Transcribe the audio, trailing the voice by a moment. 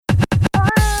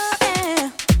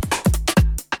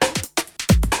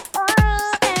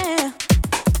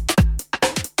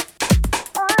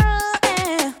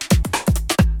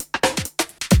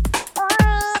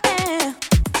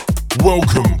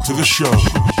Show.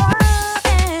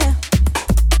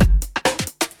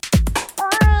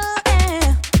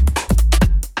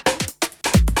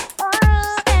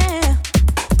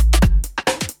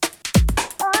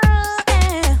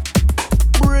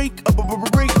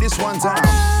 Break this one down.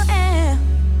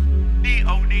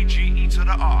 D-O-D-G-E to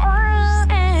the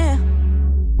R.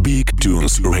 Big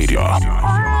Tunes Radio.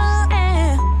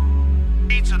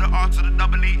 E to the R to the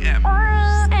double E-M.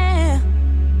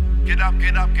 Get up,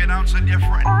 get up, get down to your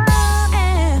friend.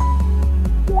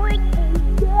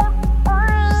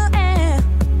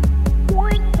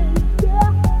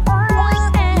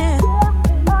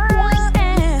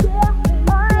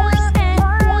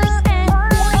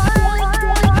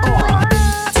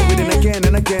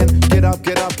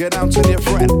 Get down to your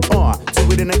friend.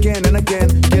 Do it and again and again.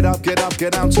 Get up, get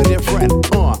down to your friend.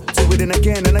 Do it and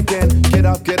again and again. Get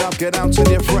up, get down to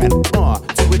your friend.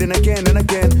 Do it and again and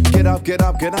again. Get up, get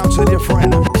down to your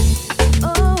friend.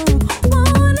 Oh,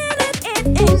 wanted it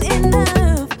ain't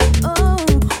enough. Oh,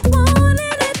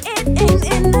 wanted it ain't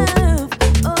enough.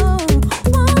 Oh,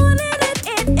 wanted it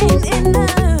ain't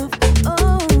enough.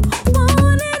 Oh,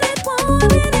 wanted it. Oh,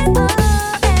 yeah.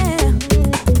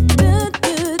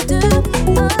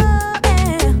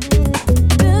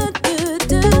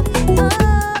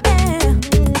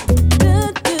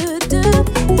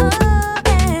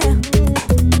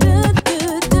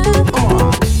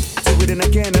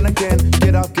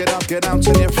 Get down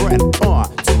to your friend.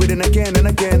 Do it and again and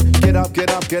again. Get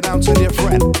up, get down to your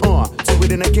friend. Do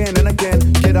it and again and again.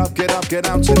 Get up, get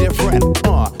down to your friend.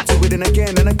 Do it and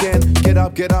again and again. Get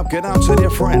up, get down to your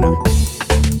friend.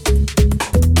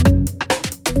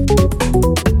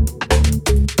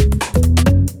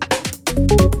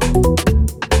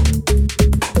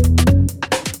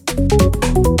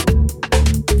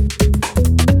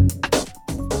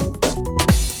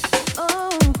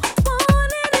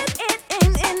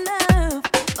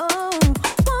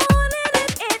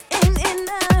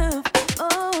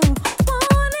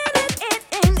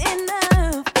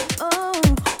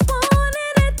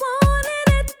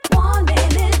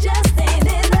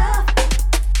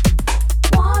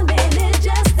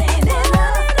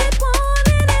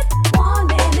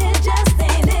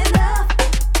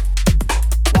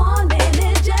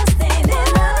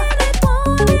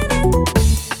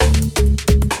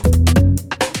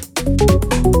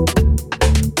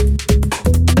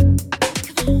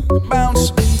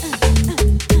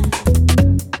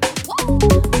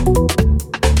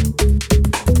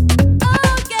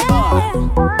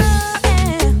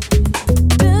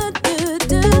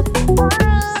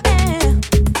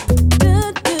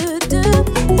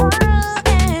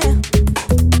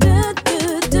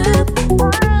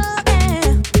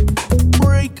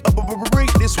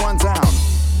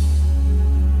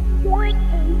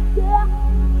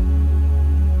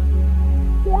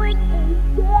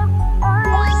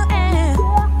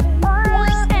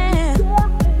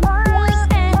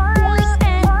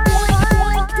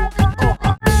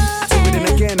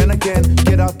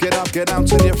 Get down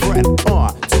to your friend.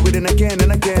 Do it and again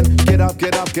and again. Get up,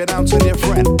 get down to your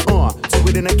friend. Do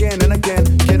it and again and again.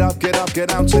 Get up, get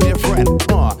down to your friend.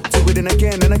 Do it and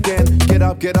again and again. Get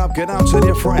up, get down to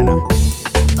your friend.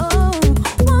 Oh,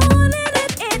 wanted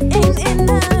it ain't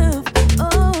enough.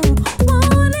 Oh,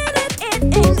 wanted it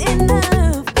ain't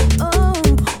enough. Oh,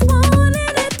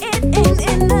 wanted it ain't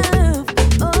enough.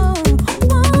 Oh,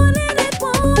 wanted it.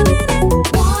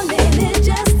 Wanted it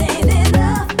just ain't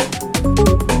enough.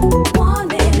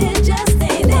 Wanted it just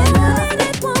ain't enough.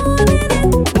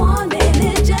 Wanted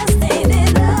it just ain't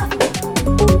enough.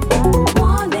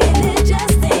 Wanted it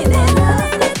just ain't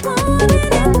enough. Wanted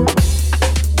it.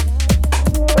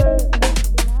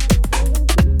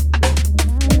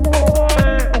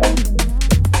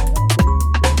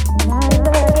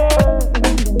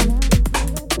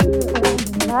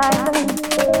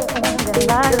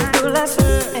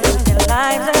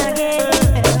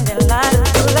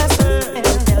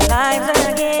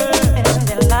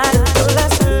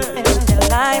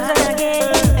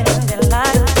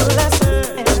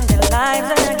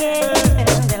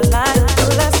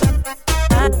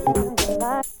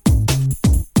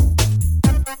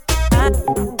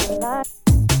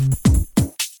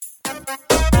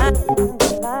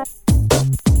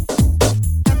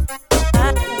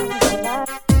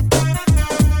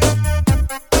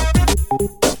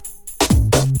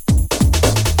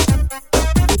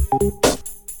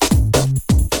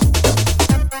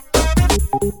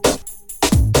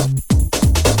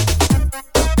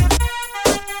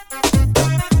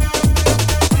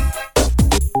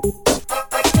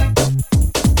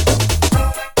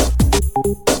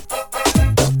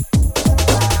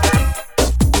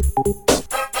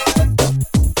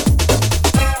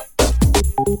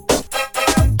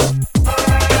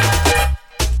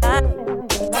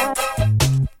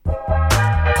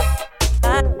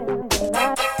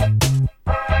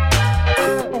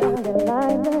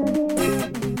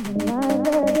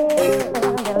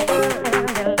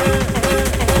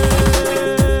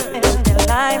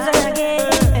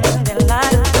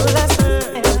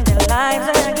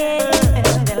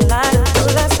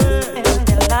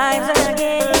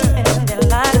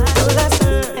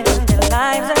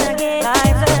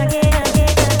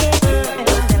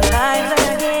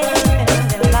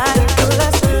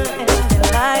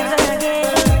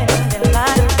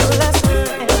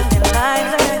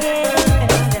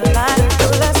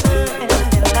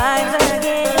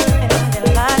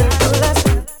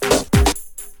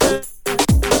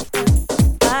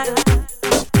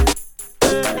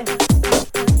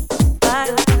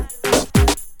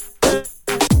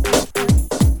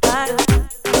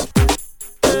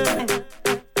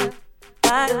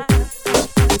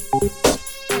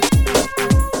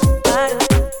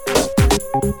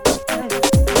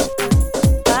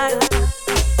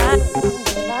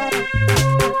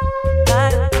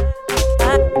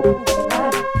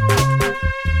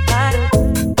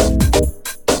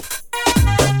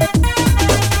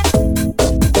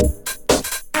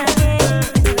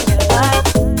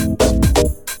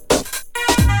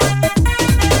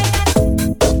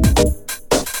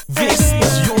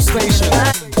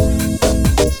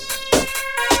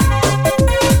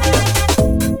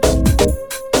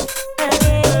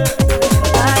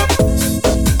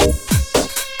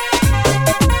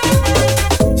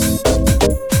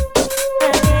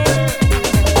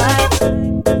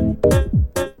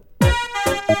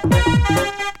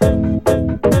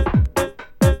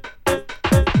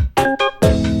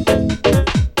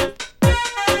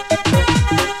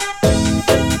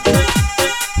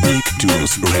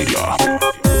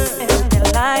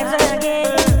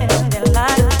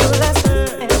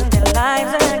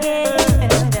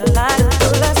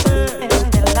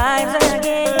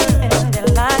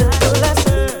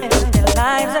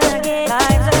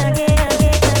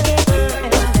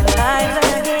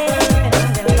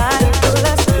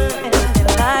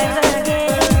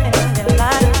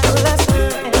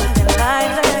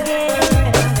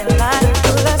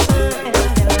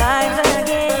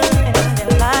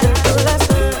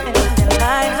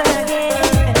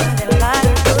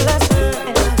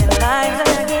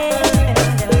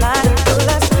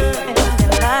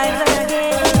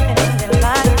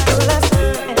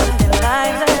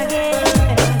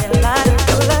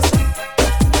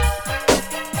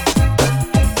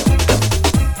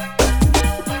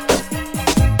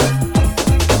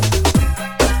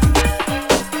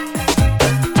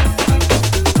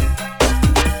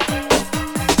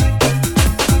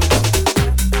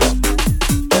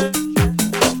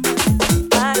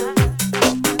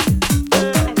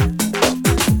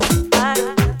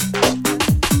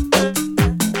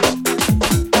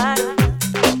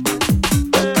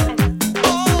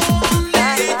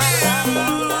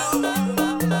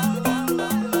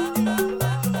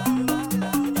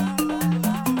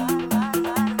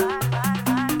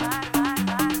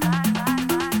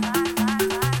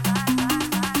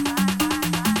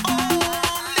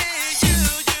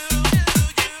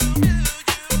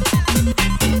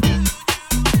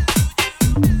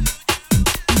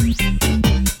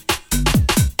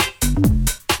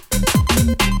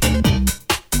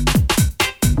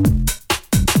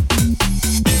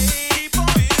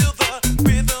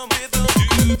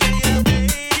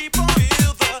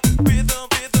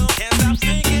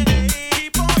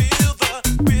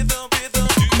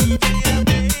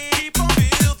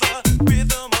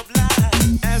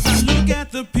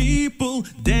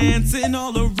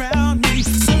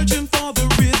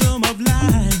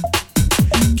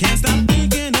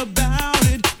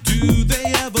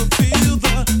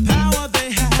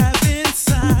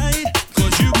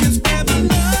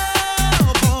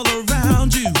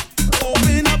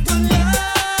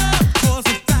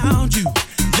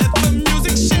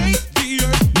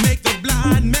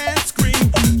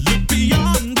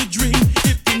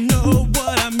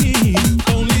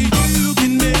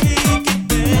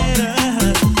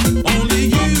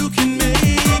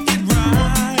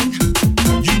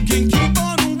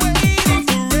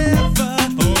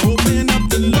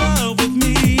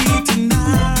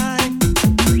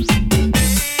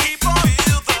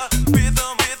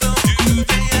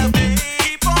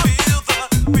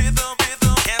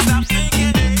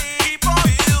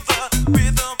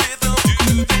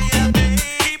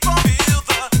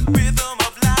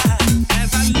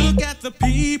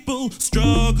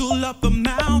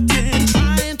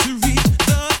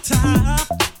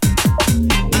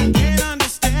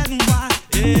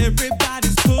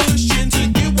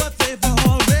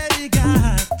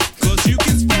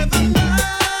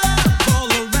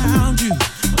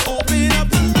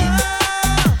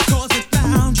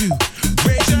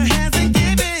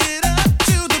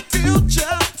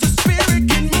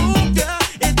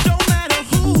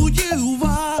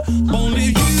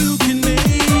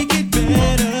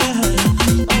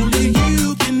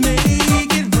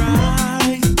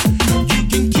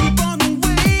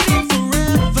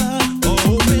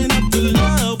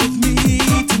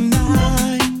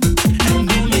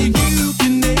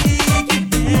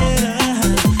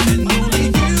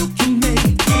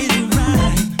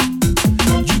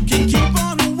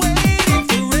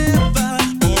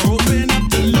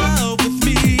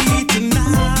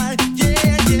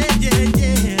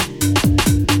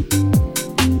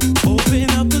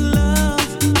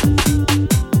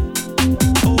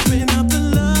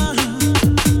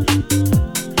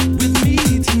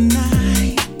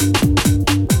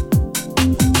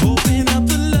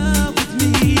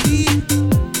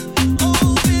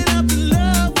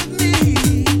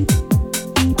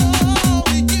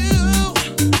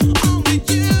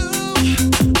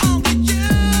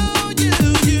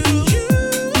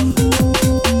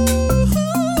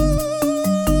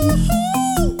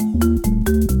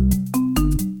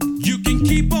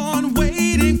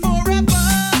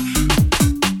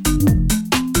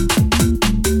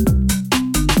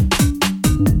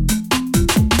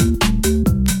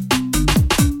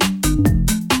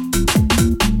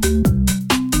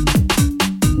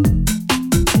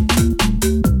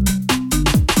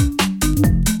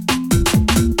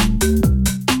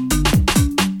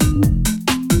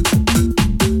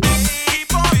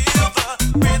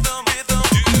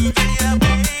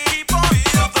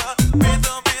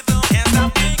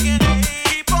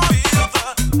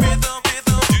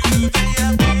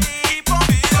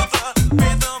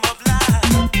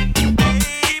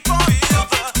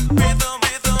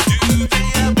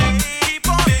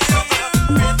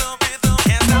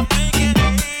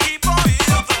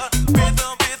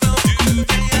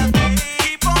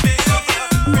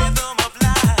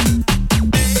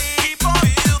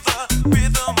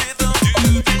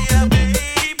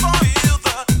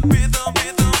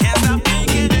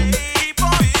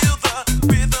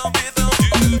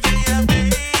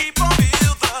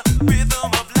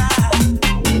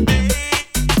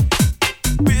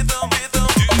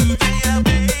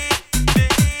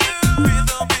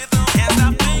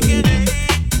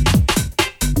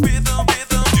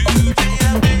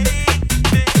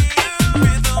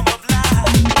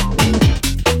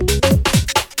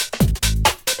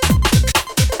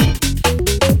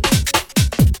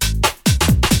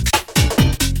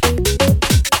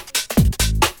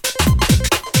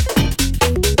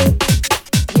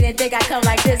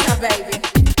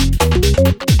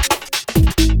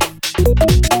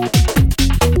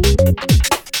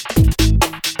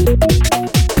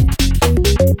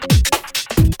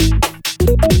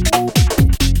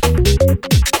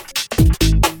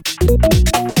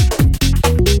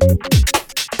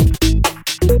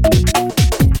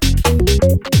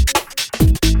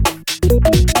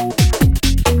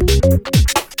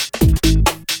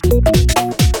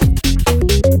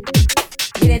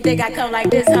 I come like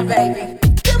this, huh, baby?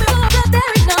 Do me more, but there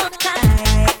is no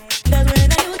time. That's when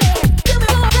I do that. Do me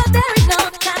more, but there is no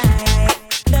time.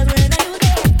 That's when I do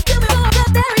that. Do me more, but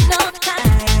there is no time.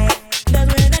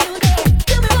 That's when I do that.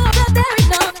 Do me more, but there is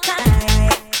no time.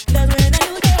 That's when I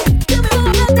do that. Do me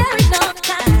more, but there is no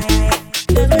time.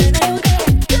 That's when I do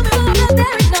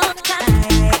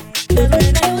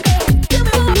that. Do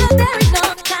me more, but there is no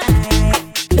time.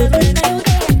 That's when I do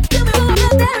that. Do me more,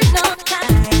 but there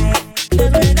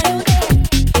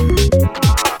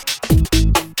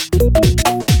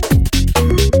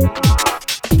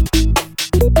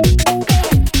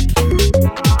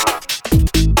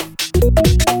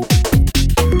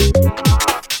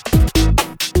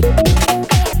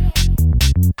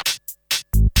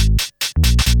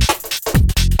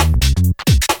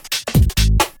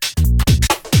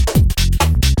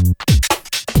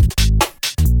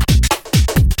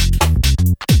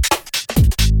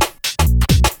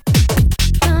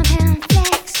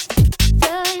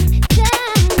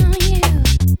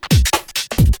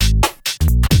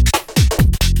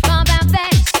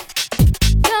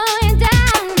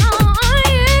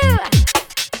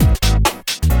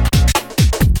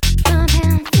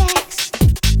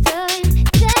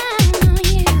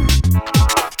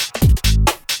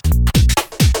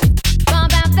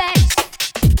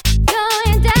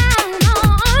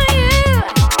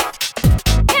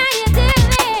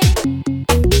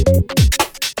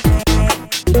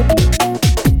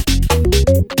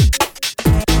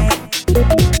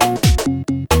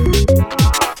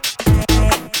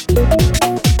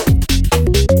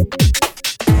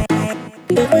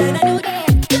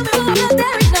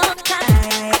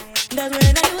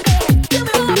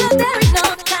is no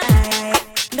time.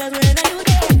 That's when I do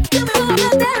that. Do me more,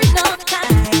 but there is no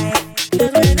time.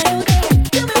 That's when I do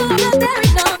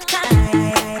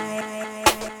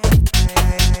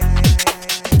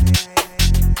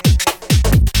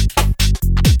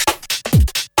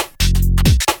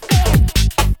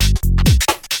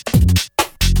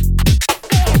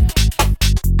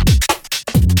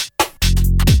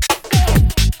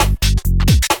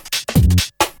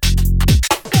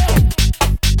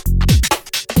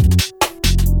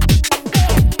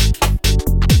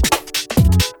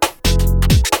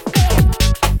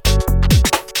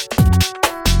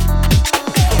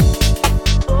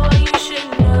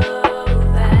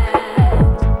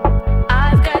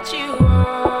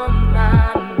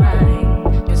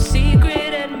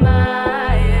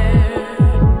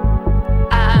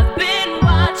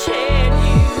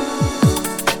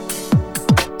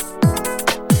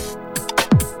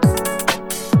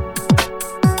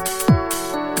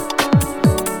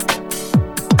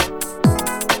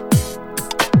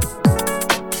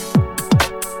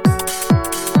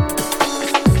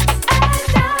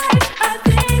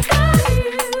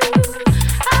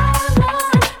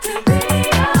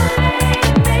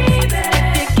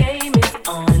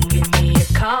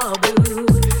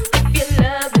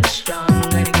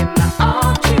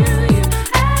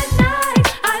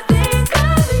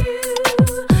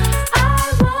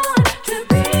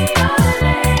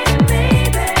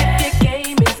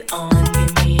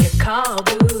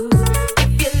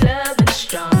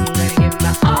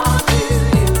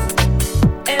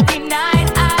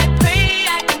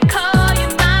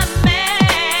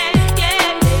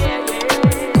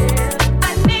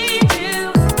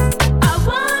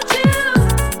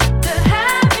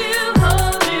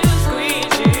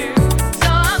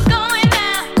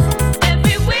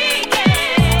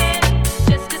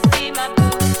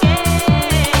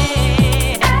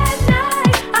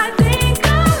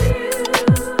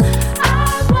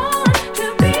I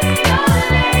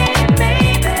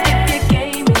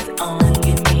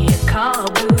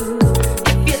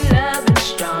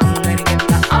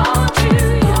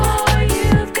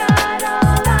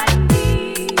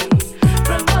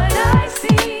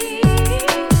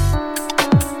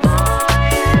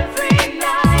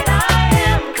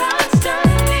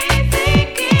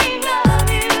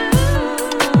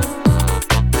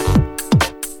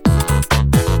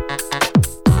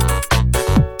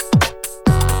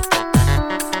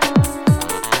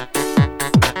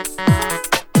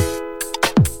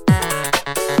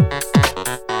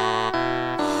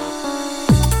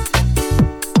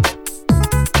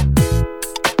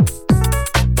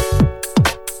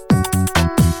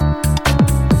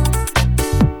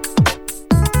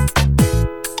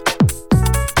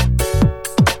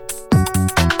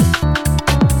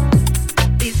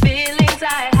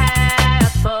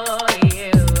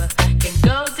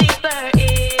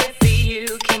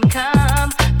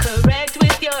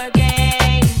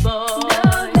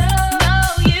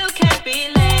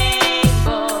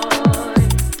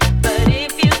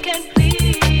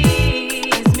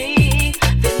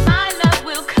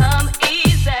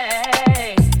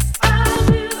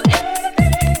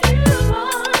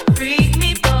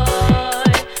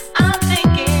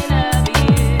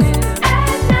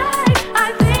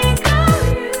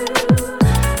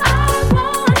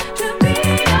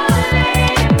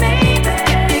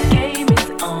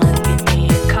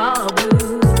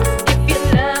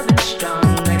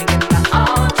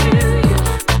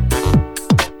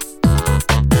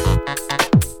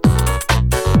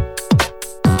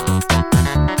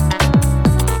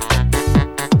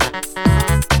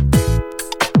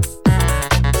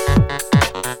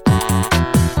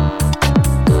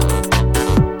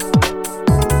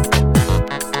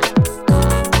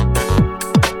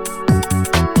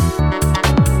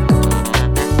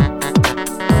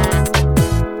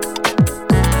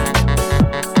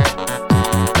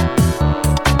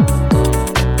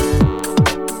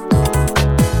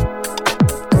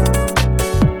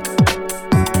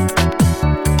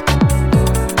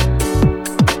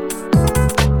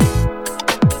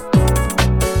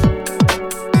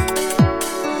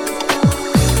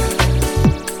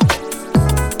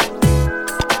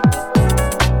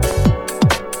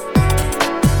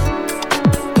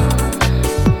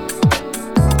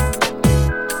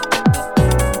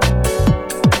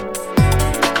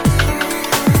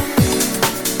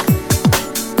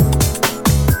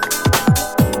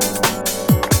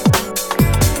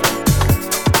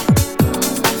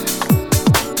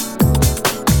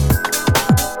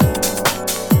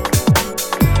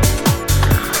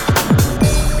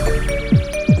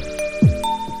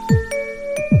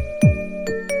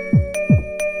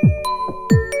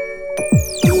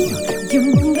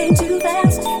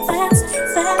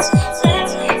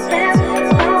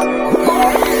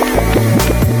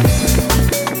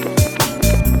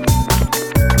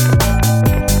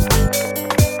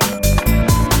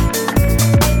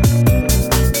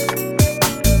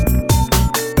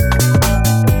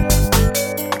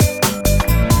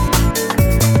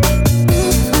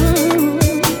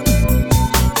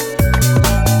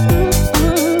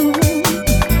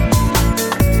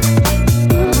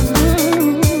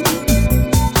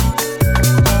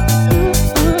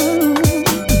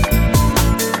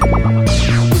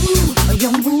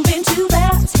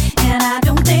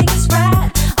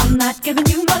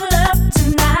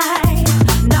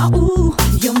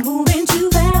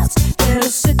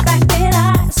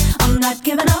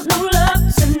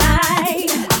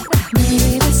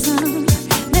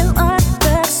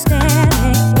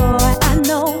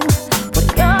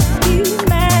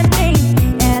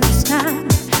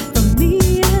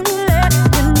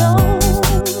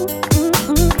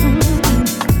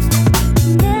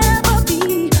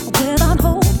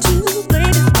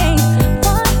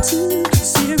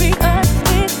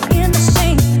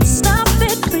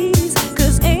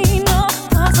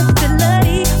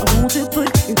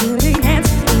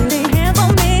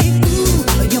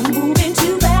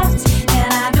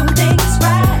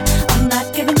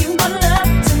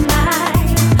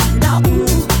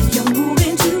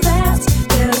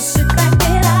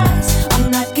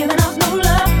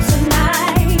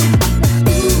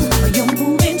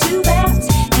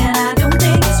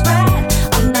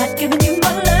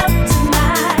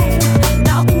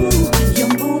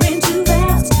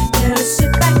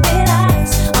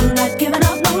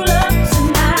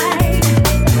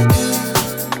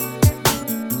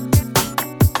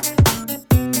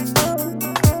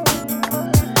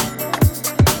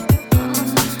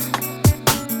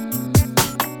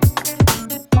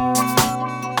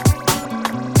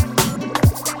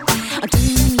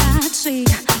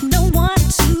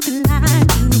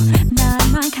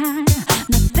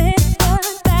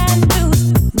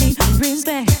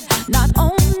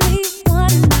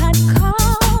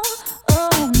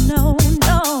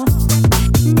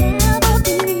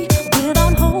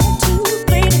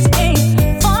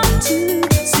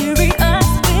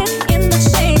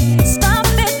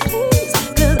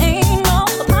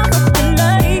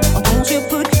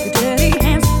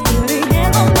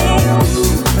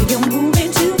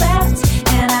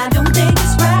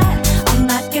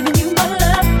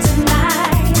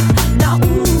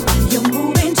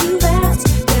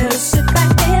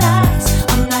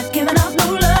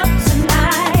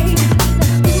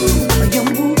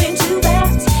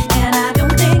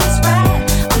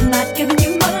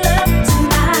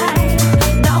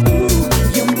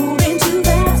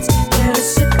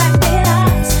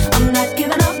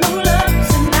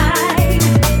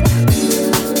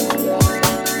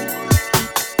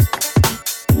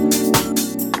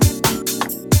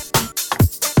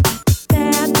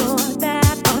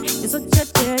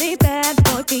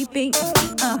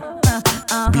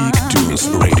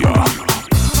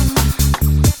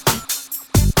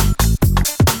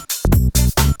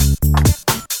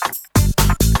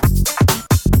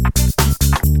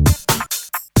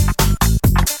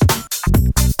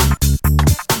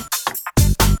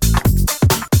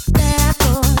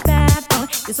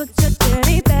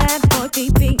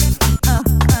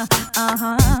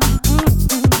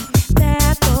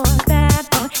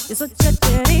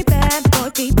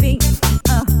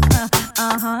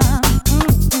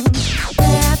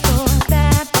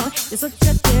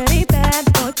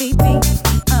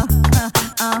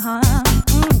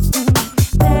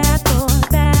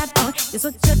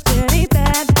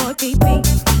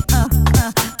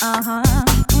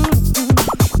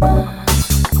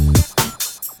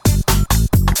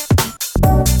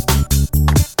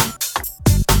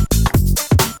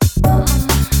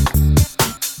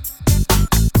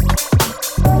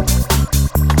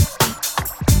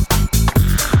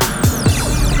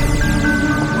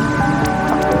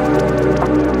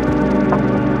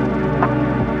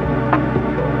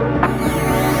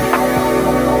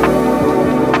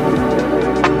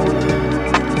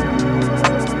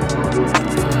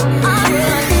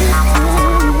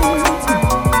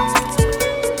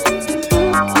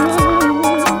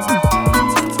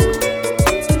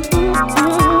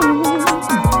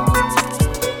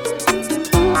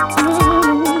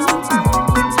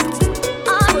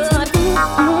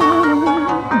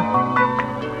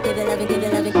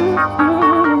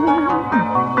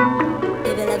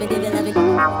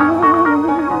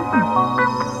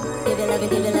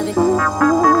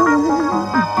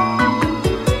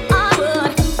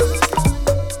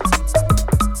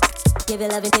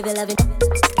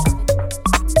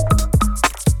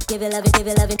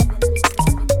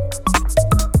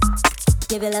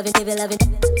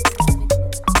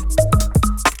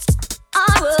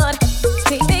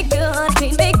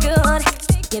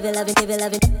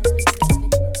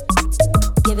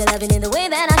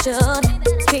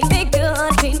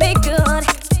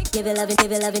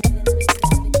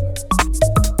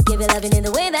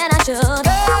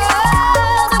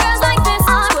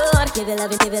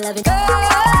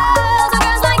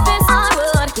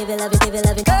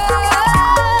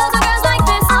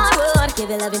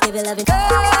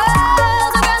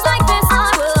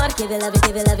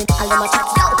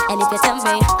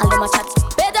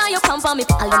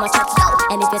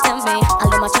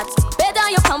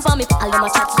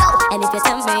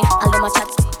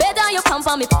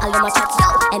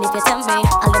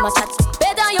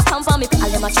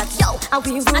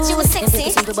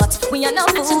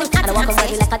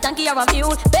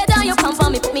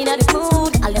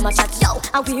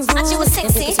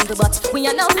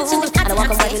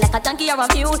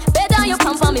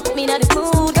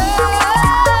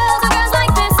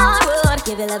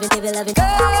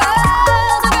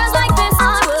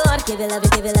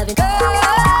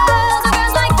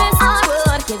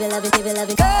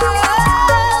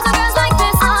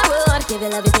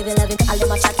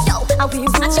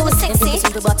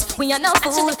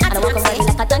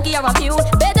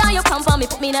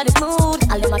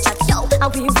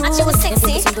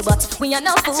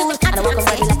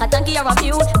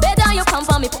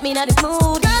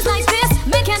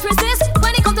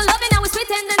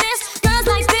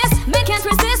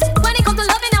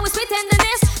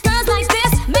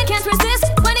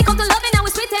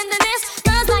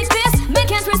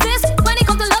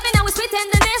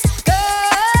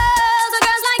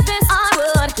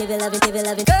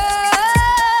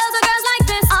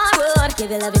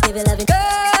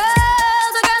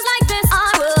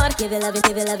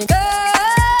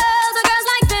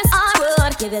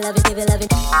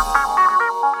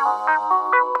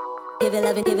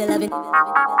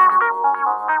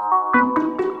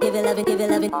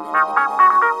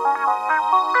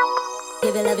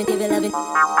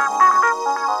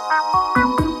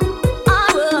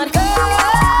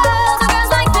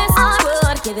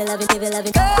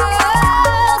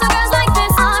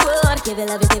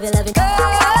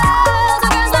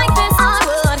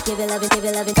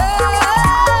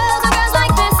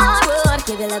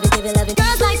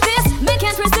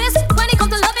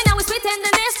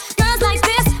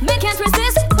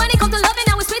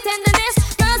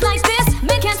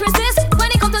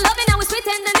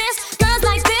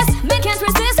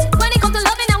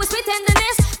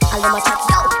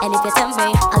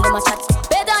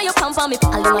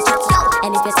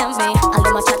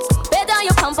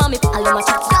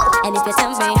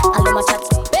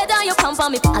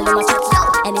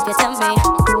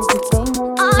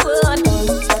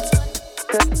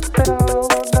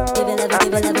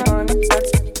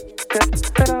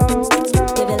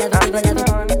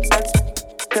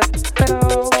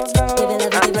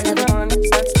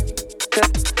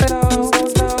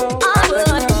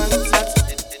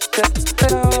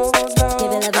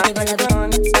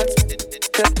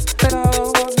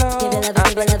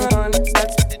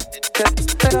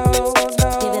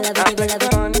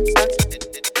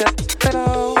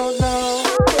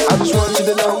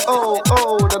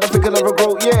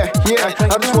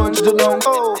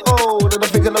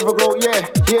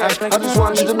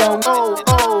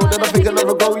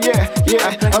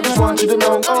I just want you to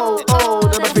know,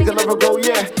 that I think I'll never go,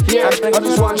 yeah. yeah. I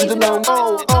just want you to know,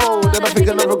 that I think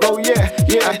I'll never go, yeah.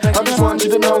 I just want you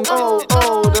to know,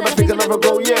 that I think I'll never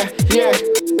go, yeah.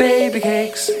 Baby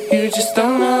cakes, you just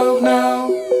don't know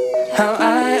how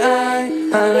I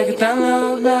like it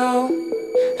down low.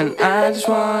 And I just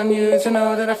want you to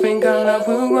know that I think our love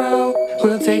will grow.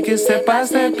 We'll take it step by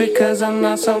step because I'm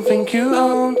not something you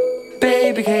own.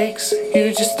 Baby cakes,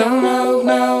 you just don't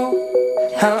know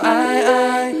how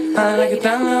I like it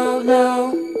down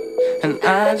low. And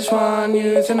I just want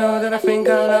you to know that I think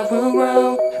our love will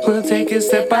grow. We'll take it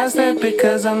step by step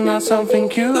because I'm not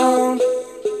something you own.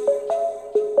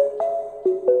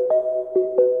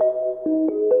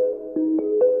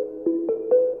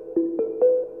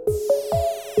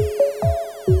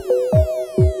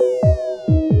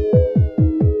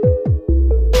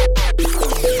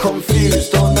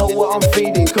 Confused, don't know what I'm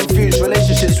feeling. Confused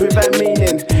relationships without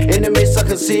meaning. In the midst I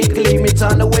can see it gleaming.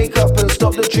 Time to wake up and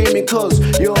stop the dreaming. Cause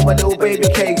you're my little baby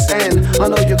cakes. And I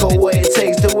know you got what it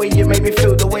takes. The way you make me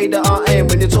feel, the way that I am.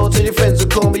 When you talk to your friends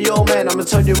and call me your man, I'ma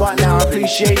tell you right now, I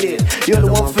appreciate it. You're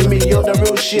the one for me, you're the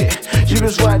real shit. You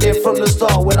was right there from the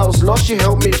start. When I was lost, you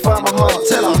helped me find my heart.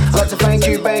 Tell her, I'd like to thank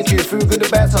you. Through good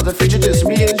and bad times, the future just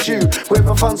me and you.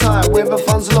 Whether fun's high, whether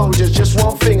fun's low, just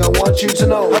one thing I want you to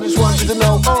know. I just want you to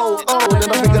know, that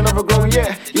I think I'll never grow,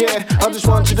 yeah. I just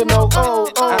want you to know,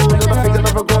 that I think I'll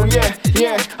never grow,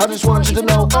 yeah. I just want you to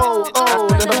know,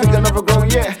 that I think I'll never grow,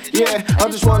 yeah. I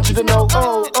just want you to know,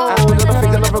 that I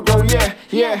think I'll never grow,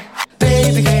 yeah.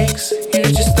 Baby cakes, you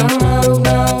just don't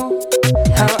know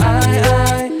how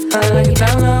I like it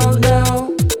down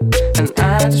low. And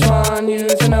I just want you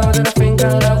to know that I think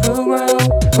our love will grow.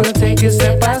 We'll take it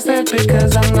step by step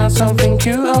because I'm not something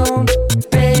you own.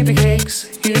 Baby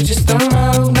cakes, you just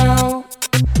don't know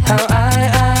how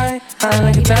I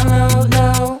like it down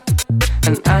low.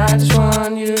 And I just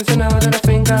want you to know that I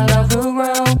think our love will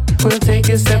grow. We'll take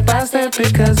it step by step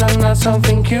because I'm not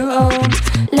something you own.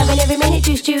 Loving every minute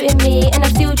you shooting me, and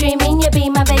I'm still dreaming you'll be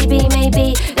my baby.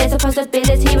 Maybe there's a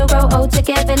possibility we'll grow old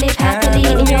together, live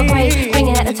happily in your grave,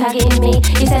 bringing out the target in me.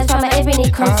 You satisfy my every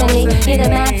need constantly. You're the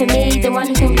man for me, the one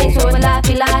who can think what will life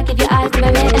be like if your eyes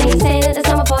never met. And he's saying that the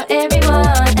summer for everyone.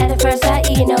 At the first sight,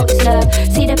 you know it's love.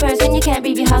 See the person you can't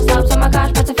breathe your heart stops. Oh my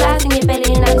gosh, butterflies in your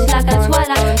belly, and it's like a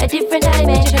twilight, a different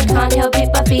dimension. Can't help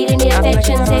it but feeling the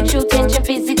affection, sexual tension,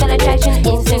 physical attraction,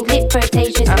 instant click,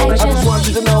 flirtatious I action. just want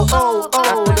you to know,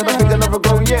 that I think I'll never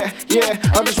grow, yeah.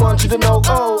 I just want you to know,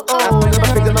 that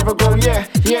I think I'll never grow, yeah.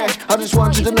 I just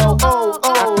want you to know,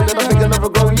 that I think I'll never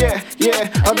grow, yeah.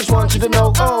 I just want you to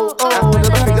know,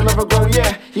 that I think I'll never grow,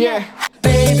 yeah.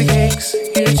 Baby cakes,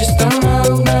 you just don't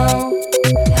know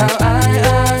how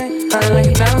I like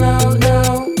it down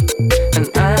low. And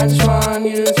I just want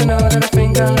you to know that I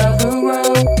think our love will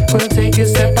grow. We'll take it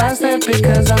step by step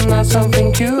because I'm not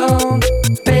something you own.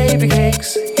 Baby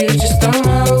cakes, you just don't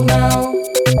know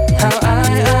how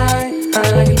I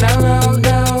like it down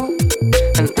low.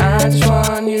 And I just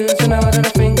want you to know that I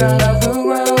think our love will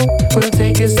grow. We'll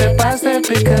take it step by step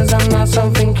because I'm not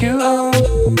something you own.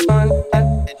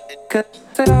 Cause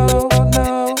I don't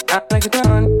know, I like it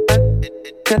down.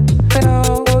 Cause I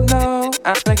don't know, I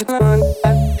like it down.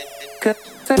 Cause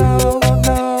I don't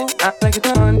know, I like it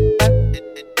down.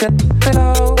 Cause I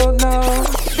don't know.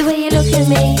 The way you look at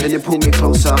me, Can you pull me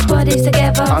closer, bodies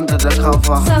together, under the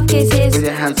cover, soft kisses, with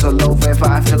your hands all over if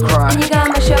I have to cry. and you got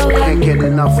my shoulder. Can't get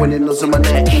enough when it knows on my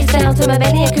neck. Kiss down to my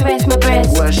belly and caress my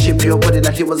breast. Worship your body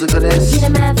like it was a goddess. You're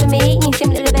the man for me, you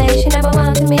simply the best. You're number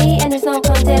one to me, and there's no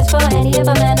contest for any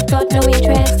other man. I've got no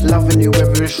interest. Loving you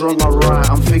whether it's wrong or right.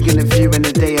 I'm thinking of you in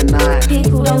the day and night.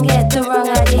 People don't get the wrong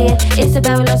idea. It's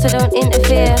about love, so don't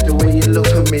interfere. The way you look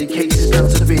at me, cakes is down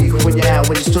to be. When you're out,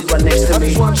 when you stood right next to me. I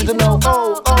just want you to know,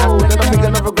 that I think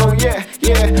I'll never grow, yeah.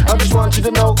 I just want you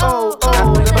to know,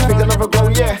 that I think I'll never grow,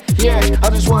 yeah. I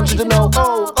just want you to know,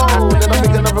 that I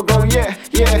think I'll never grow, yeah.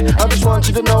 I just want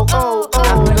you to know,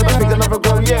 that I think I'll never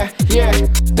grow, yeah.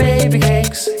 Baby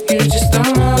cakes, you just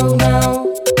don't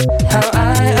know how I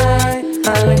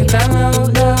like it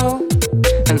down low.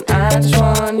 And I just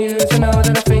want you to know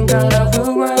that I think our love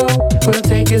will grow. We'll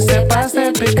take it step by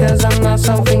step because I'm not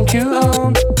something you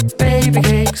own. Baby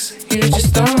cakes, you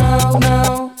just don't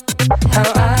know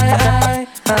how I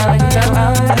like it down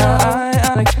low.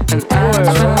 And I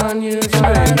just want you to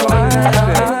know that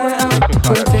I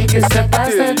we'll take it step by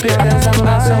step because I'm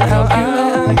not something you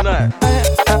own.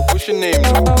 What's your name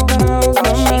though?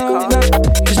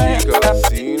 Chica.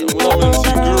 See, well, I'm gonna see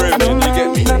you grim, and you get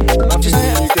me. And I'm just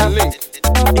saying you can link.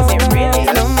 Is it really? You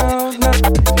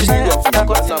got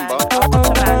that number.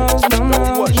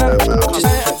 Don't watch that, man.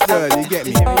 Girl, you get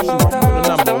me. The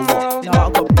number or what? No, I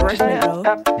got pregnant though.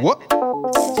 What?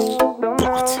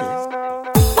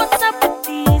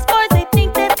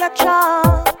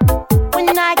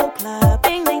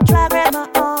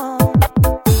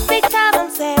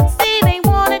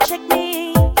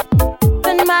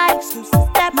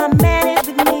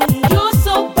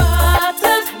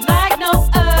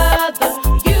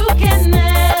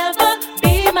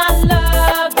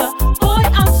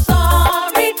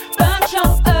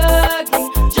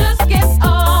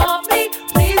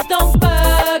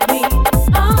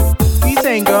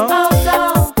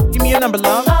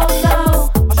 love?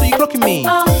 Oh no, I saw you clocking me.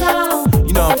 oh no,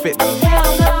 You know I'm fit though.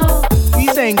 hell no, What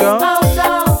you saying, girl?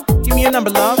 oh no, Give me your number,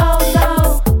 love. oh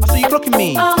no, I saw you clocking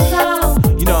me. oh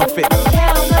no, You know I'm fit though.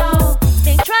 hell no.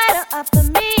 They try to offer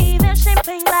me their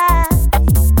champagne glass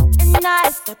and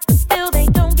nice, but still they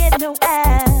don't get no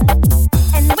ass.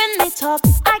 And when they talk,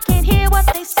 I can't hear what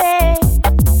they say.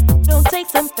 Don't take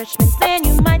some freshmen, then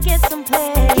you might get some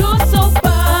play. You're so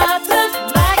buttered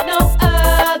like no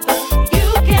other. You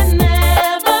can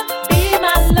never be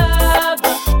my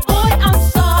lover. Boy, I'm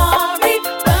sorry,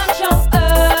 but you're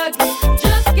ugly.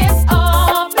 Just get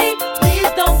off me, please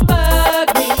don't bug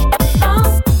me.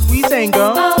 What you saying,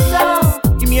 girl? Oh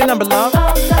no, Give me your number, love.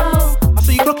 oh no, I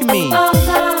saw you clocking me. oh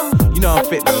no, You know I'm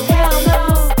fit though. hell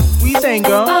no, What you saying,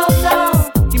 girl? oh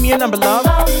no, Give me your number, love.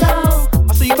 oh no,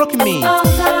 I saw you clocking me. oh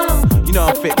no. You know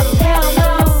I'm fit though. Hell no.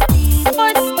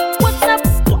 What's up?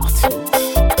 What's up?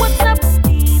 What's up?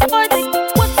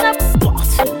 What's up? What's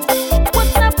up?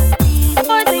 What's up?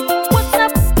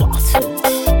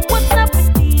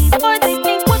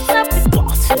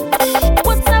 What's up?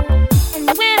 What's up? And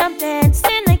when I'm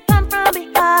dancing, they come from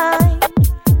behind.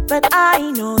 But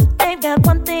I know that they've got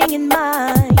one thing in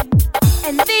mind.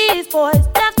 And these boys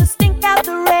have to stink out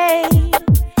the rain.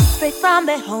 Straight from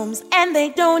their homes, and they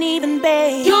don't even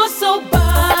bathe. You're so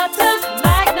buttered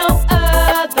like no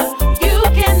other. You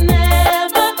can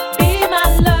never be my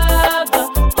lover.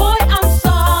 Boy, I'm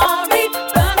sorry,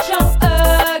 but you're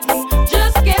ugly.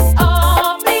 Just get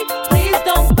off me, please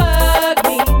don't bug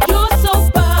me. You're so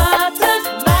buttered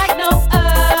like no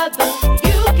other.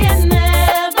 You can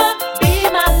never be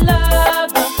my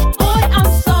lover. Boy, I'm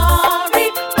sorry,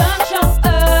 but you're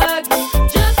ugly.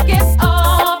 Just get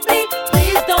off me,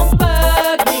 please don't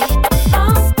bug me.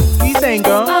 What you saying,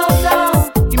 girl?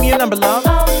 Oh no, Give me your number, love.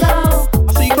 oh no,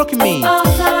 I saw you clocking me. oh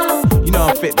no, You know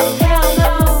I'm fit though. hell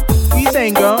no, What you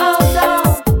saying, girl?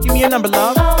 oh no, Give me your number,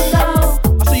 love. oh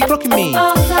no, I saw you clocking me.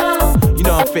 oh no, You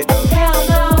know I'm fit though. hell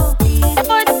no.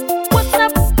 What's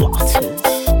up? What's up?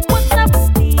 What's up? What's up?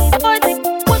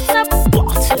 What's up?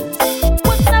 What's up?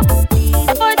 What's up? What's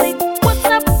up?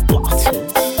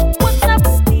 What's up?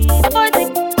 What's up?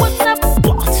 What's up?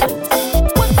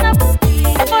 What's up?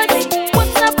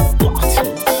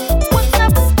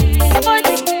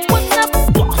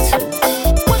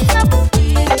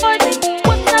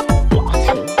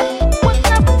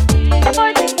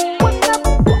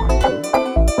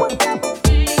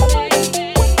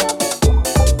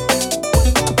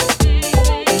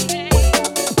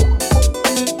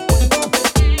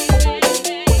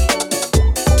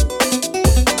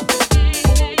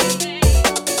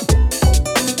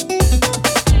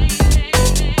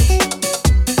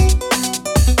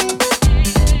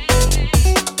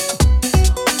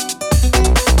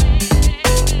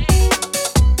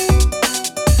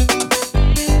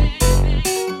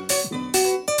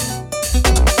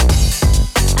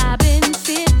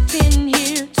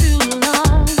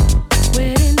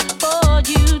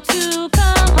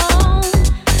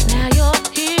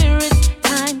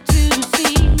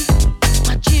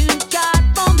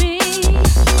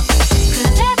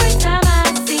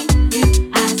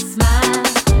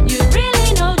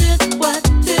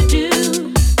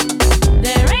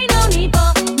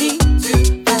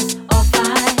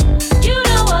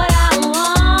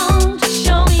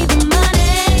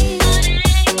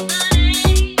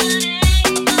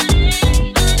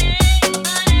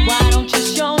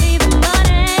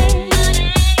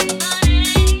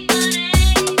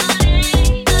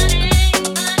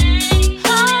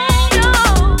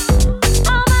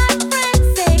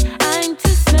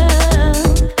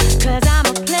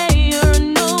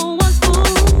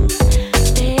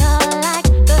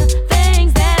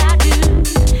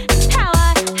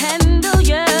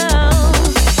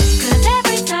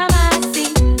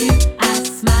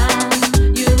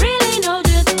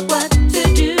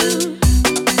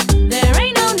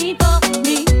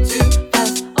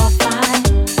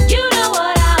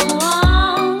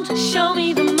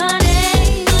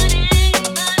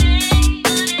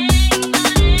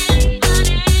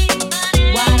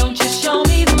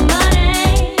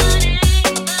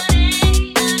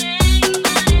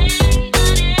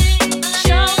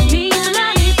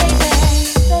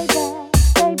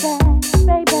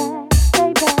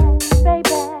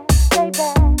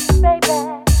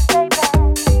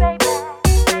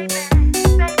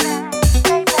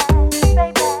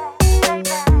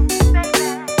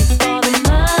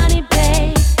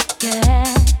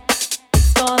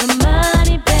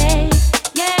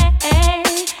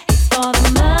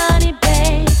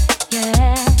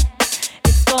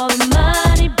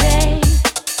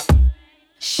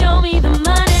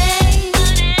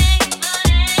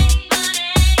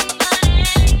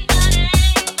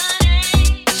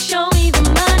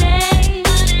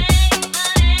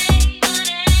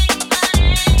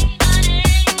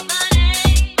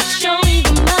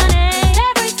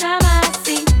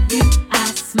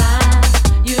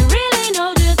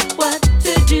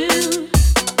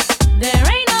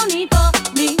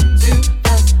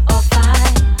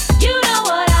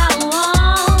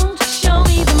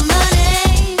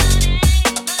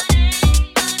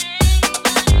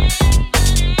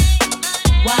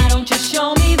 Why don't you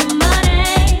show me the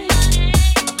money?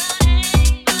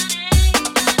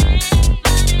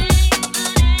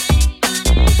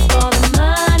 It's for the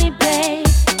money, babe.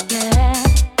 Yeah.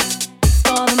 It's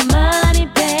for the money,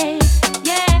 babe.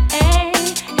 Yeah.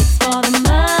 It's for the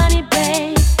money,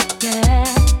 babe. Yeah.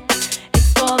 It's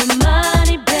for the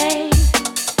money, babe.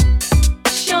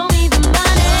 Show me the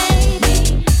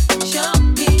money. Show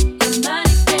me the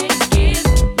money, babe.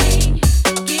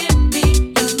 Give me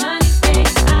your money, babe.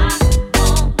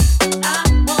 I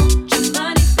want your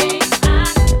money, babe.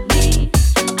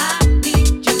 I need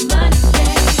your money,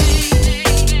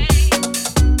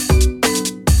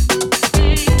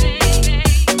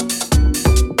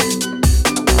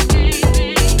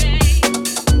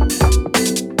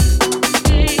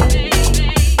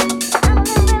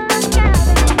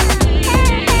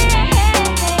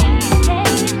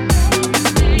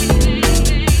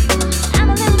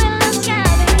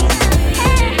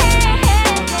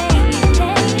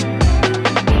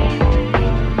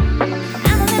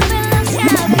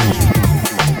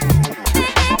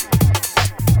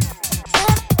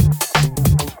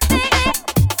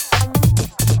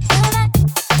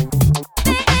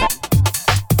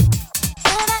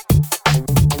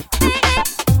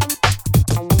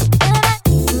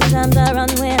 Sometimes I run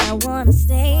when I wanna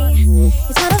stay.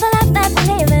 It's part of the life that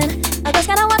we're living. I just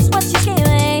gotta watch what she's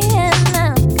giving.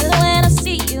 Cause when I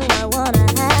see you, I wanna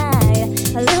hide.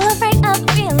 A little afraid of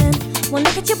the feeling. One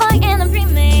look at you, boy, and I'm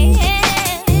dreaming.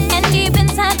 And deep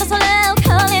inside, there's a little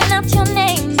calling out your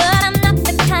name. But I'm not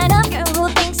the kind of girl who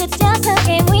thinks it's just a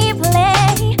game we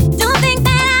play. Don't think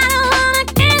that I don't wanna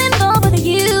get involved with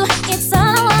you. It's all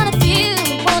I wanna do.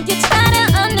 Won't you try to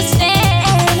understand?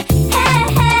 Hey,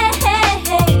 hey, hey,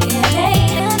 hey, hey.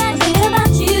 I'm thinking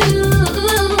about you.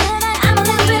 I'm a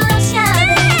little bit lost shy.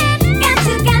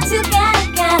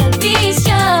 Gotta be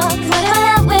sure. 'Cause whatever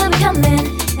love will be coming,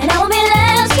 and I won't be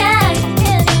lost shy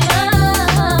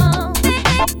anymore.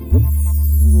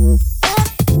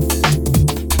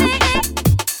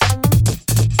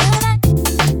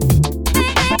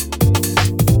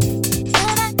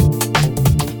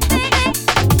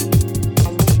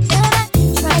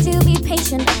 Try to be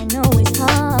patient, I know it's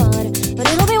hard, but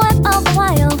it'll be worth all the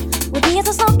while. We'll be at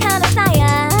the slow kind of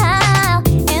style.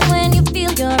 And when you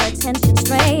feel your attention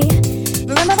stray,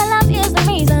 remember that love is the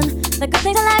reason. The good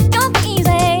things in life don't come easy.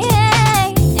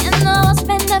 And though I'll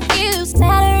spend a few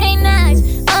Saturday nights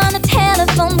on the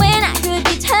telephone when I could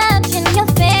be touching your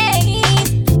face,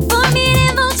 for me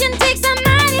devotion takes a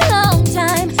mighty long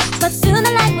time. But soon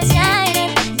the light will shine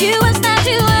and you will start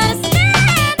to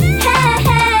understand. Hey,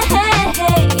 hey, hey,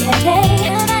 hey, hey,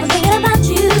 hey. I'm thinking about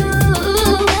you.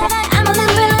 I'm a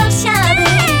little bit lost shy,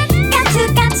 babe.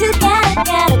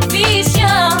 Gotta be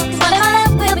sure. 'Cause whatever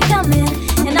love will be coming,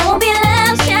 and I won't be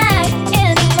love shy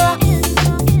anymore.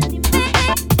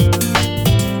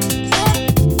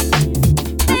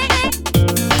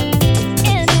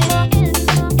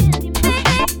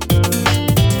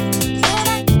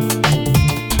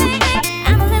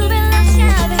 I'm a little bit lost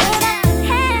shy, babe.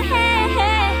 Hey, hey,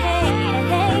 hey, hey,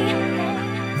 hey.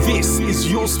 This is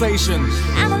your station.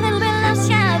 I'm a little bit lost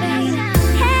shy, babe.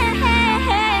 Hey, hey,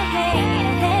 hey, hey,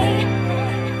 hey.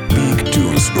 Big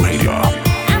Tunes Radio.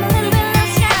 I'm a little bit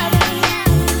lost shy,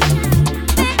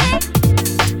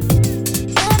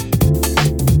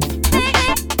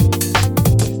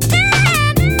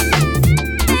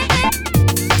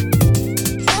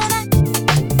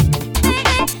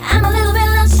 I'm a little bit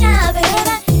lost shy, baby.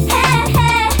 Hey,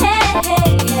 hey, hey, hey,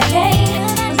 hey, hey.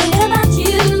 I'm thinking about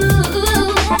you.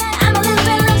 I'm a little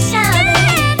bit lost shy,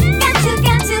 baby.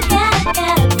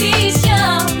 Gotta be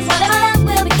sure. 'Cause whatever love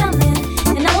will be coming,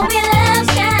 and I won't be love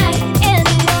shy anymore.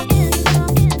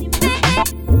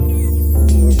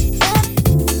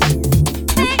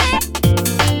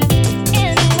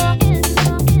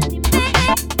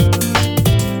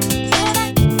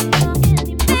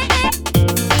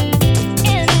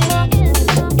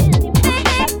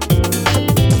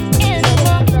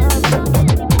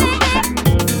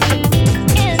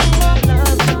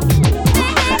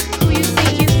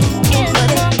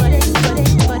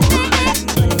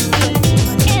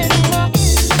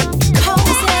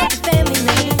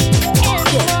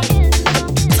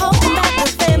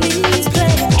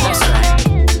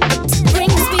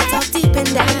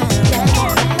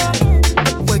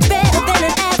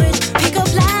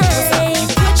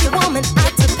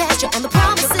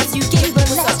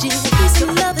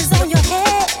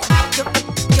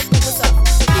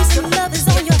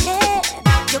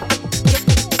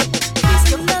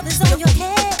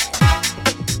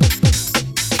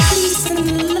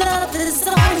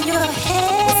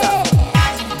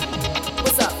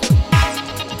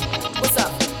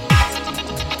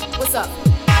 What's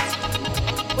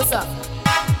up? What's up?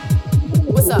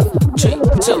 What's up? 3,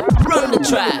 2, run the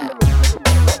track.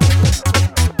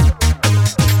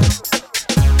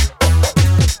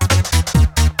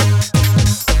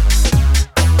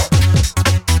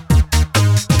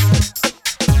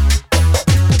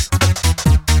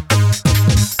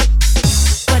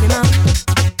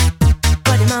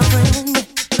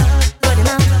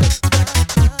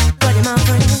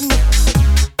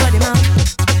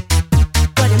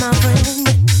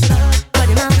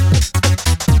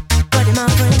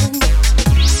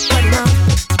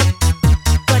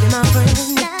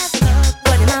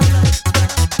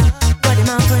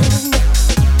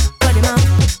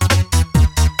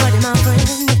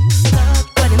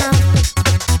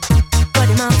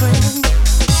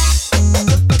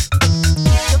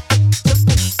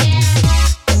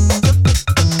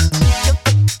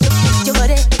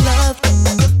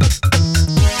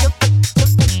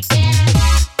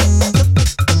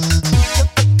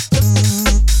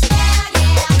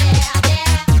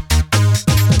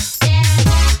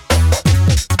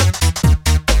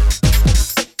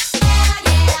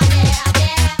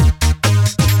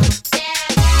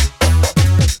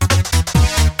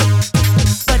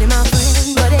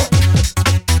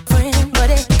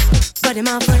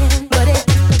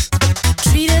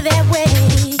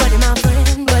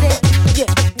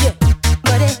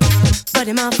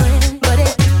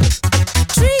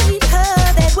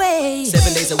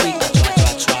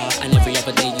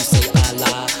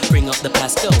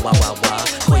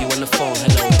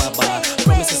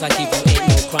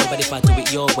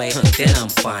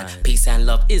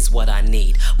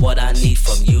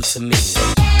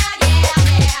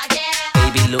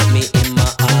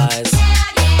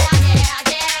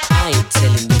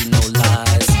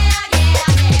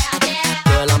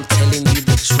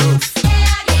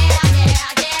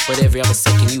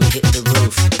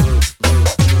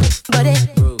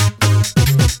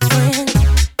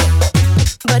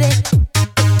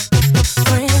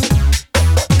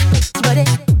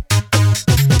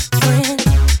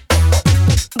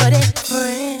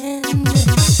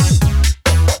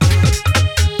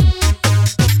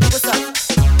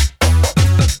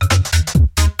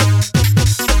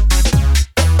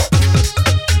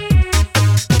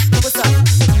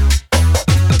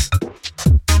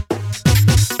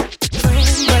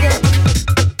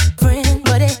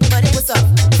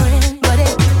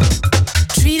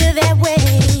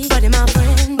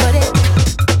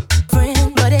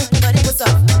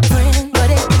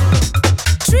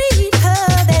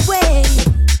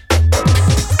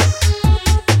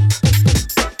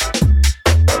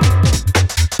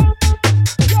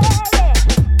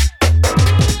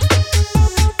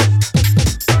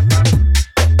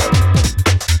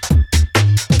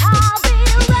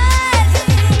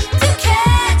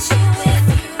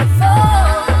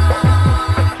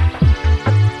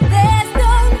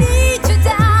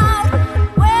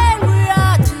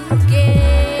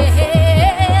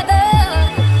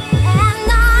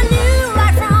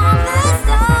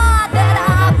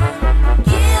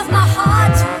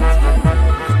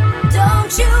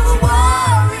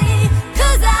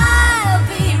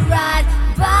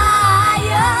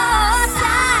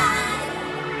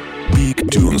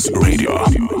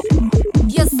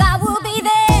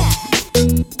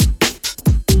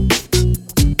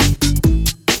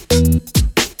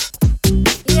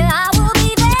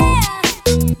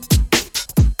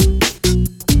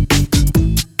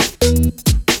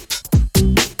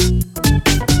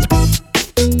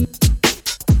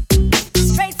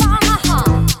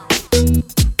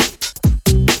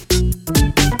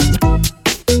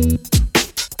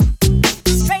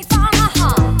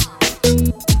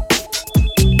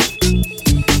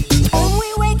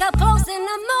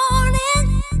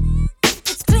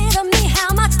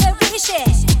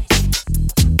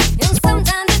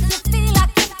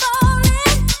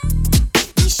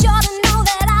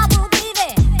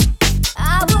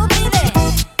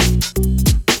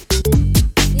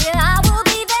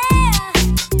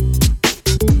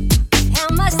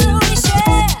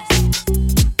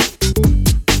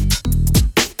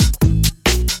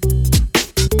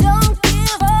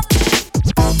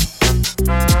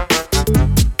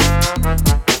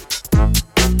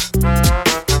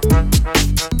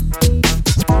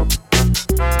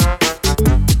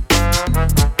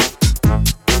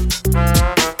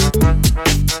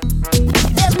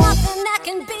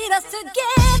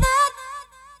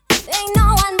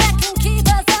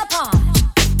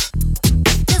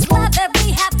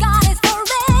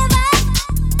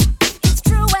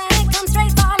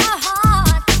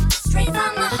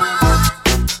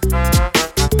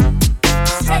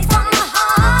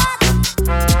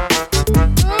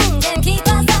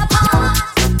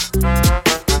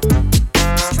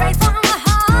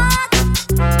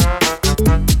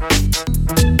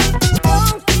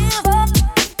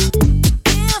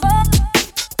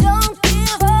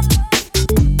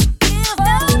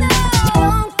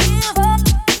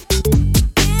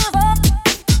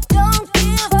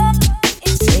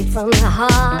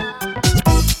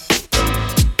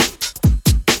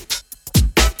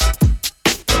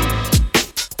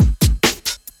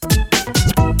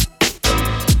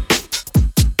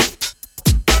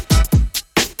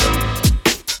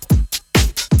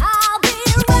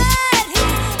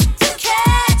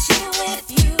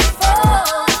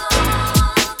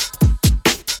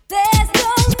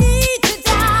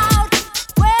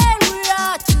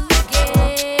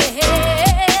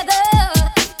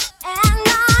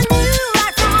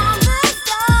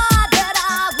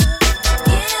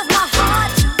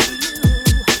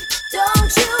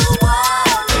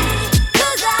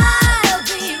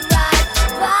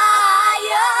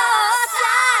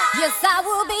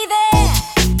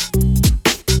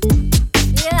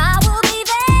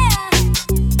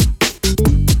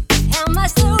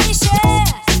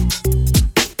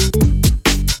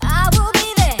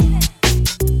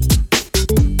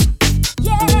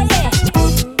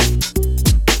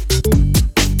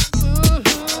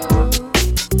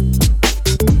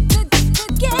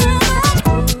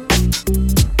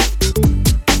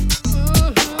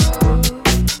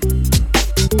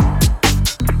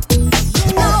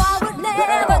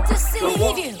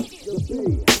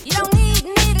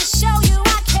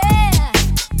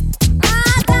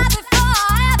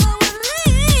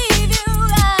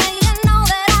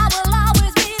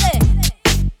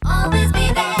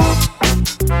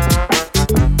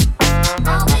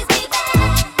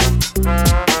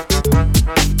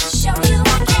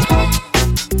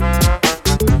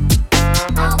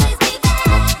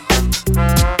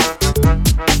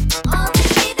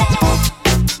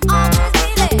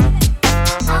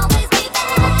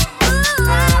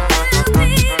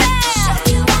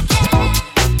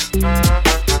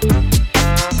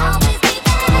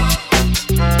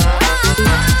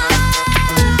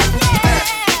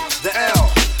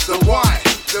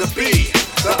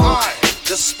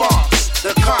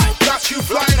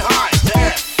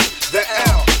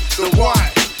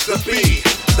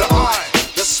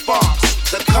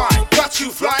 you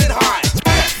flying high.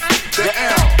 F, the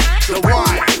L, the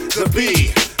Y, the B,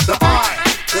 the I,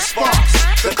 the sparks,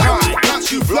 the chi,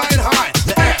 got you flying high.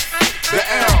 The F, the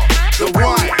L, the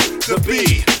Y, the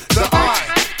B, the I.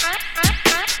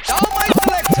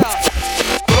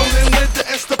 Rolling with the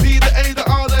S, the P, the A, the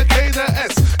R, the K, the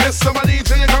S. And somebody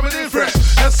DJ, you're coming in fresh.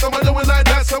 And someone do it like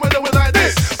that, someone do it like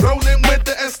this. Rolling with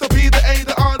the S, the P, the A,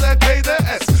 the R, the K, the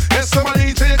S. And somebody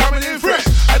DJ, you're coming in fresh.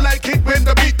 I like it when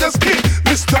the beat does kick.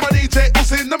 Mr. DJ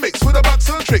was in the mix with a box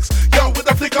of tricks. Yo, with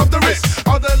a flick of the wrist.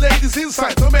 All the ladies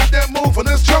inside to make them move and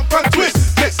let's jump and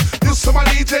twist. Yes, you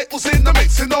somebody DJ was in the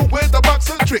mix. You know where the box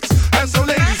of tricks. And some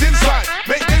ladies inside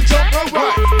make them jump and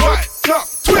right, jump,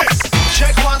 twist.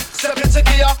 Check one, step into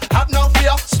gear, have no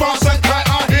fear. Sparks and kite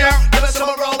are here. Never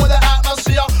summer roll with the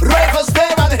atmosphere. Ravers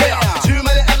there and here. Too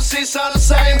many MCs sound the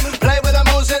same. Play with the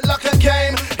music like a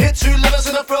game. Hit two livers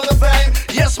and I throw the fame.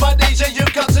 Yes, my DJ,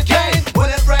 you've got to gain. When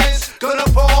it rains, gonna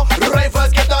pour.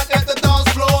 Ravers get down at the dance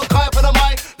floor. Kite for the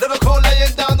mic, lyrical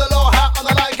laying down the law. Hat on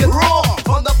the like it raw.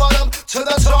 From the bottom to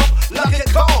the top, like it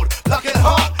cold, like it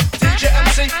hot. DJ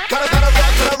MC, gotta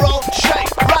rock to the roll.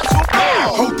 Shake, rattle,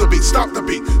 Hold the beat, stop the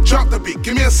beat, drop the beat,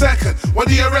 give me a second. What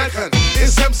do you reckon?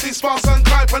 It's MC Sparks and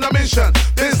Clive on a mission.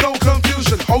 There's no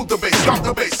confusion. Hold the bass, stop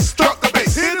the bass, stop the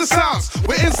bass. Hear the sounds,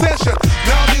 we're in session.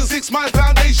 Now music's my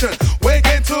foundation. We're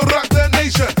going to rock the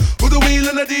nation. Who the wheel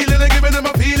and the deal and giving them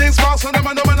a feeling. Sparks on them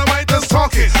and the mic just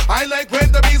talking. I like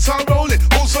when the beats are rolling.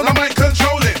 Who's on the mic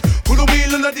controlling? Who the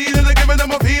wheel and the deal and giving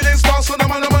them a feeling. Sparks on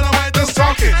them and the mic just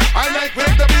talking. I like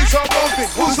when the beats are rolling.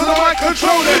 Who's on the mic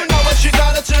controlling? You know what you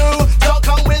gotta do. Don't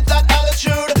come with that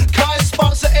attitude. Kai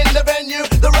sponsor in the venue.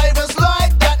 The ravers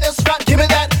like that. It's fat. Give me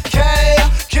that K.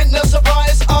 Kidney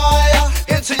surprise. I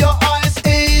into your eyes.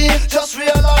 E. Just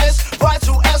realize.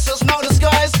 Vital essence, no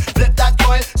disguise. Flip that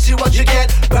coin. See what you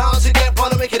get. Bounce again.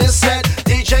 Wanna make it a set.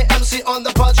 DJ MC on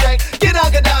the project. Get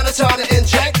down and turn it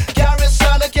inject. Gary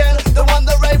sound again. The one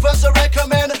the ravers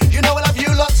recommend. You know what I've you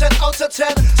lot 10 out of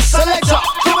 10. Selector.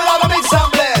 Give it all a big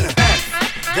sampling.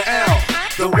 The L,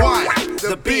 the Y,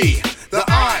 the B, the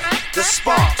I, the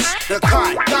sparks, the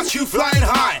chi, got you flying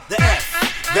high. The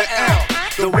F, the L,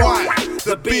 the Y,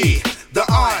 the B, the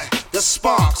I, the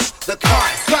sparks, the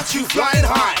chi, got you flying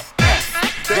high.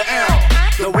 F, the L,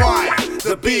 the Y,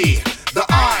 the B, the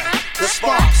I, the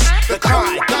sparks, the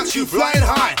chi, got you flying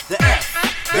high. The F,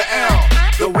 the L,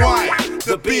 the Y,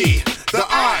 the B, the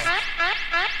I.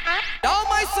 Now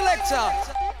my selector.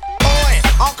 Oi,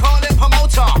 I'll call it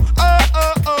promoter.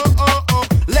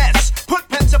 Let's put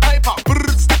pen to paper.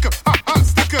 Sticker,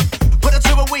 sticker. Put it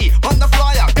to a we on the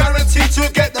flyer. Guaranteed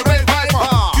to get the rave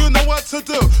hyper. You know what to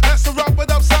do. Let's rock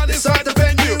with up sound inside the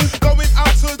venue. Going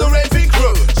out to the raving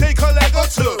crew. Shake a leg or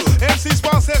two. MC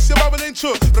Sparks says you're bubbling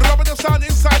true. Rubbing up sound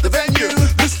inside the venue.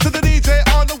 Listen to the DJ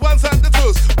on the ones and the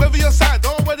twos. Whether you're sad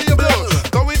or whether you're blue.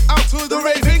 Going out to the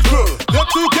raving crew. Not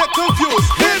to get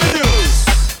confused. Hear the news.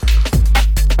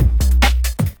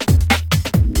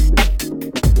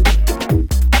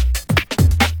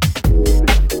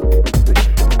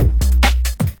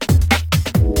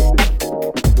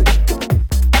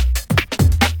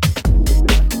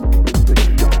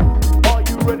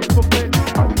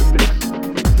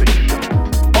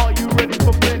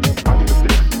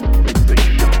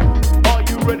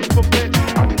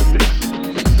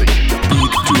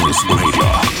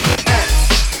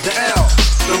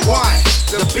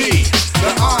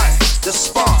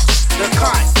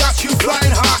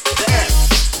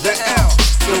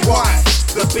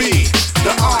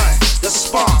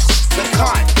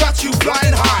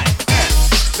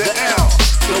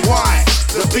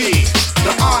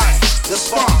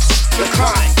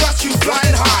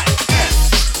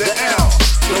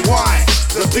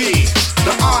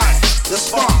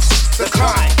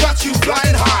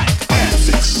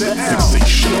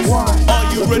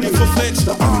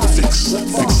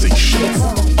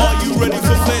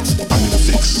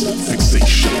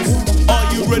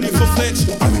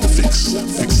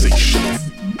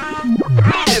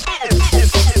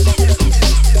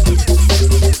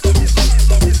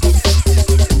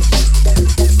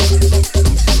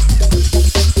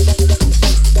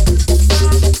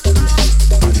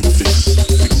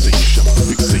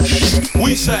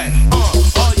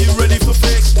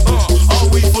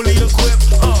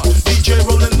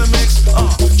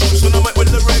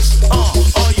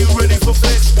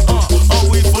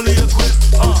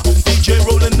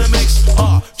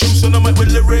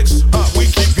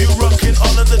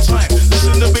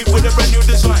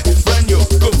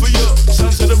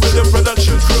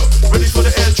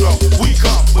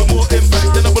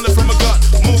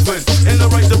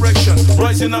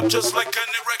 Up just like an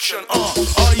erection.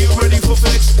 Are you ready for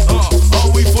flex?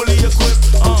 Are we fully equipped?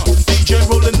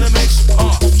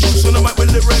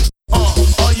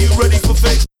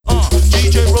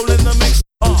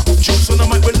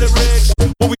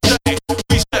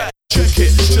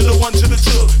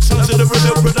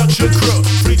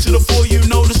 to the 4, you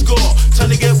know the score. Time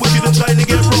to get wicked and time to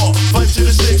get raw. 5 to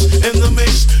the 6 in the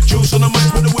mix. Juice on the mic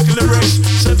with the wicked lyrics.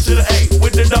 7 to the 8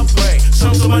 with the dub play.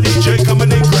 Sounds of my DJ coming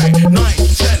in great. 9, 10,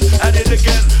 at it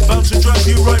again. Bound to drive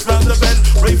you right round the bend.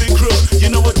 Raving crew,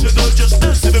 you know what to do. Just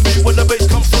dance to the beat when the bass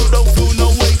come through. Don't fool no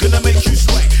way, gonna make you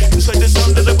sway. Inside the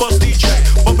sound of the boss DJ,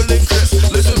 bubbling crisp.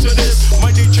 Listen to this,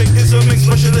 my DJ is a mix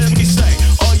specialist. We say,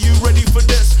 are you ready for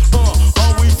this?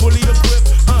 Are we fully equipped?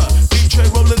 DJ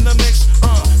rolling the mix.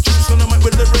 Juice on the mic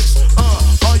with lyrics.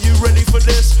 Are you ready for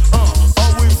this?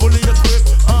 Are we fully equipped?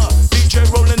 DJ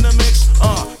rolling the mix.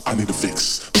 I need a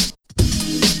fix.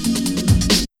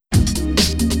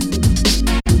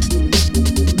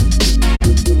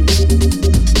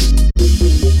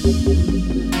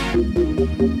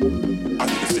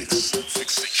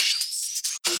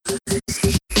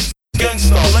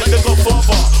 Gangsta, like the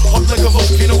Godfather, hot like a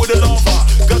volcano with a lava.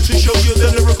 Got to show you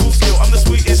the lyrical skill. I'm the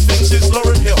sweetest thing since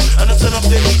Lauryn Hill, and I turn up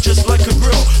the heat just like a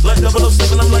grill. Like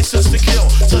 007, I'm licensed to kill.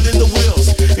 Turning the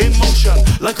wheels in motion,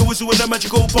 like a wizard with a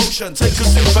magical potion. Take a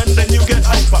sip and then you get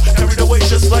hyper, carried away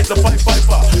just like the Pied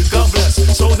Piper. God bless,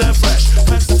 so damn fresh.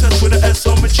 Pass the test with an S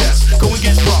on my chest. Go and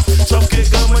get rough, tough get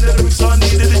going when the lyrics are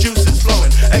needed. The juice is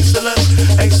flowing, excellent,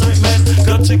 excitement.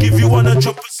 Got to give you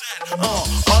 100%.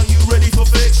 Are you ready for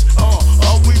fix?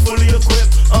 Are we fully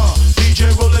equipped? DJ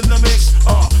rolling the mix.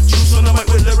 Juice on the mic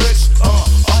with lyrics.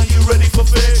 Are you ready for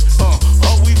fix? Are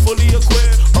we fully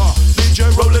equipped?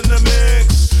 DJ rolling the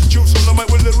mix. Juice on the mic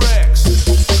with lyrics.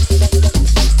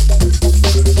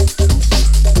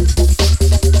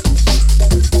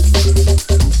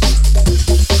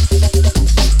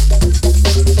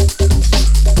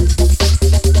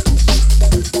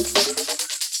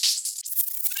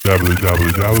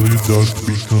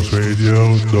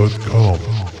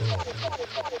 www.beatconsradio.com